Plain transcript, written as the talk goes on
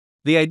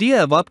The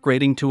idea of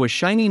upgrading to a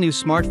shiny new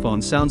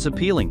smartphone sounds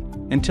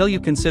appealing, until you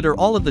consider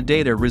all of the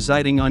data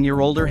residing on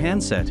your older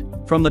handset.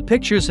 From the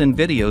pictures and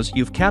videos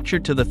you've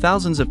captured to the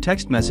thousands of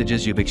text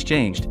messages you've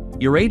exchanged,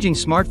 your aging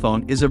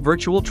smartphone is a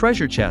virtual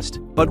treasure chest.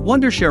 But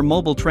Wondershare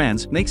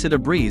MobileTrans makes it a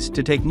breeze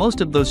to take most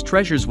of those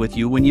treasures with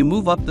you when you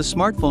move up the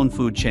smartphone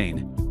food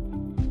chain.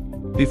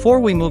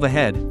 Before we move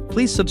ahead,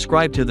 please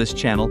subscribe to this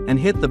channel and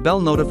hit the bell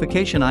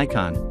notification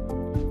icon.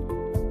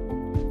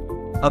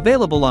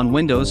 Available on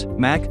Windows,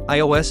 Mac,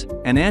 iOS,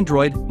 and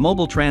Android,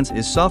 MobileTrans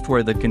is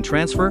software that can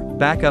transfer,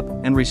 backup,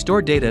 and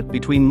restore data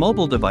between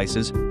mobile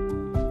devices.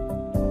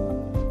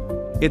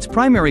 Its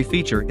primary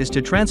feature is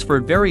to transfer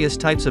various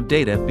types of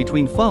data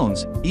between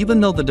phones,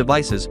 even though the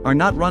devices are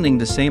not running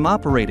the same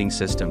operating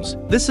systems.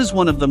 This is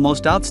one of the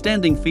most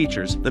outstanding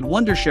features that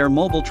Wondershare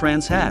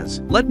MobileTrans has.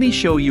 Let me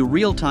show you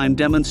real-time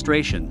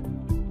demonstration.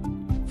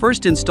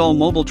 First, install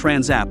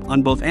MobileTrans app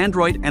on both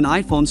Android and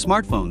iPhone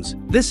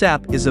smartphones. This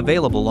app is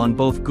available on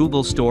both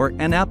Google Store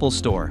and Apple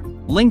Store.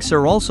 Links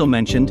are also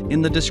mentioned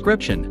in the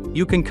description.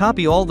 You can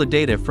copy all the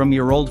data from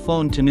your old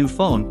phone to new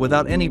phone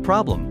without any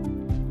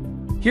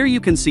problem. Here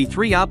you can see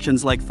 3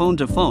 options like phone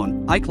to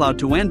phone, iCloud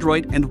to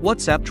Android, and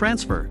WhatsApp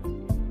transfer.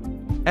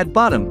 At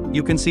bottom,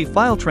 you can see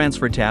File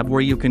Transfer tab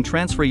where you can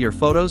transfer your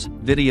photos,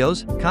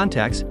 videos,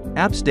 contacts,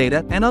 apps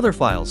data, and other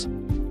files.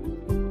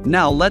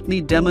 Now let me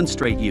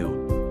demonstrate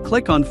you.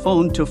 Click on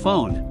Phone to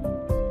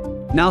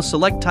Phone. Now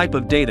select type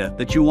of data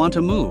that you want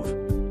to move.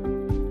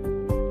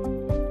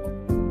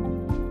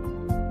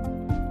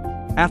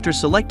 After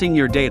selecting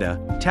your data,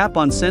 tap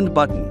on Send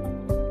button.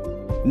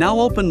 Now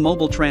open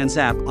MobileTrans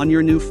app on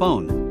your new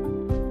phone.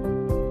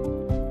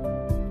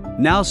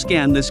 Now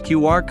scan this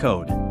QR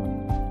code.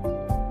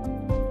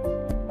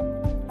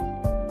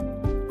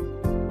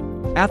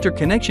 After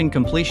connection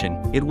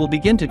completion, it will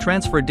begin to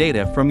transfer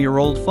data from your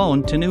old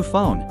phone to new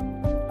phone.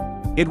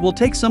 It will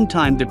take some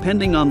time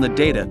depending on the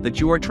data that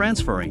you are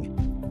transferring.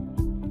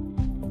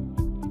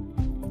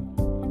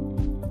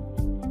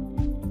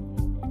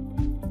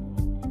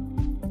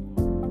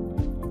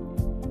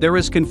 There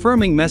is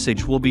confirming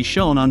message will be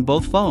shown on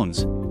both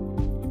phones.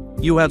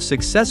 You have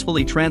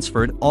successfully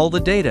transferred all the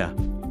data.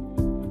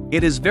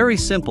 It is very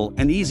simple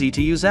and easy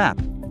to use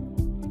app.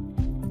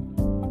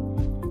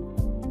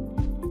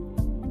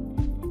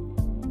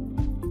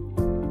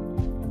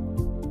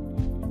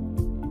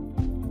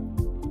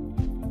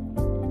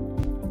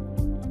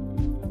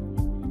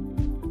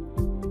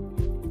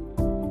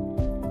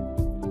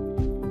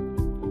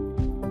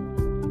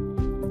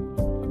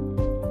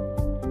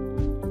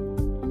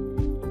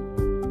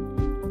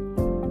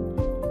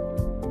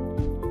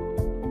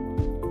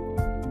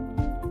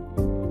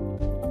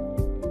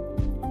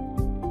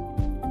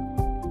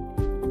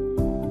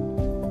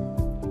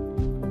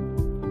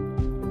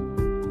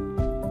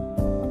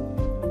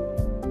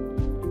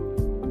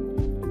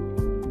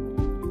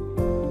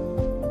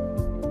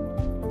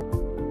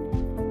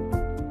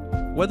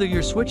 Whether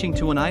you're switching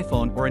to an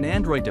iPhone or an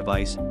Android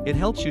device, it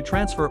helps you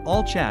transfer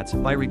all chats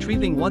by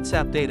retrieving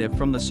WhatsApp data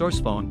from the source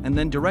phone and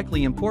then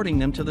directly importing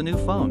them to the new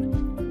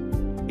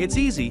phone. It's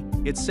easy,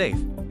 it's safe,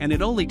 and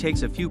it only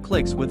takes a few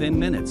clicks within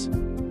minutes.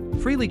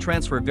 Freely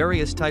transfer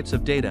various types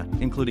of data,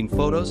 including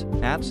photos,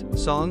 apps,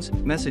 songs,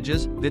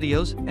 messages,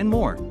 videos, and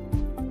more.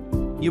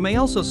 You may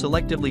also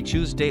selectively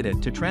choose data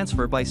to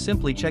transfer by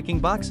simply checking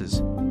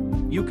boxes.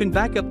 You can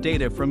back up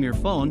data from your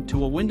phone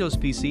to a Windows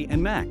PC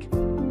and Mac.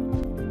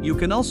 You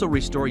can also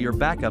restore your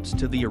backups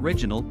to the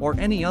original or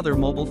any other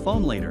mobile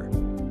phone later.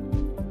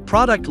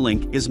 Product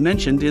link is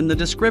mentioned in the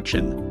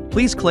description.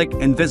 Please click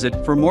and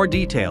visit for more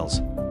details.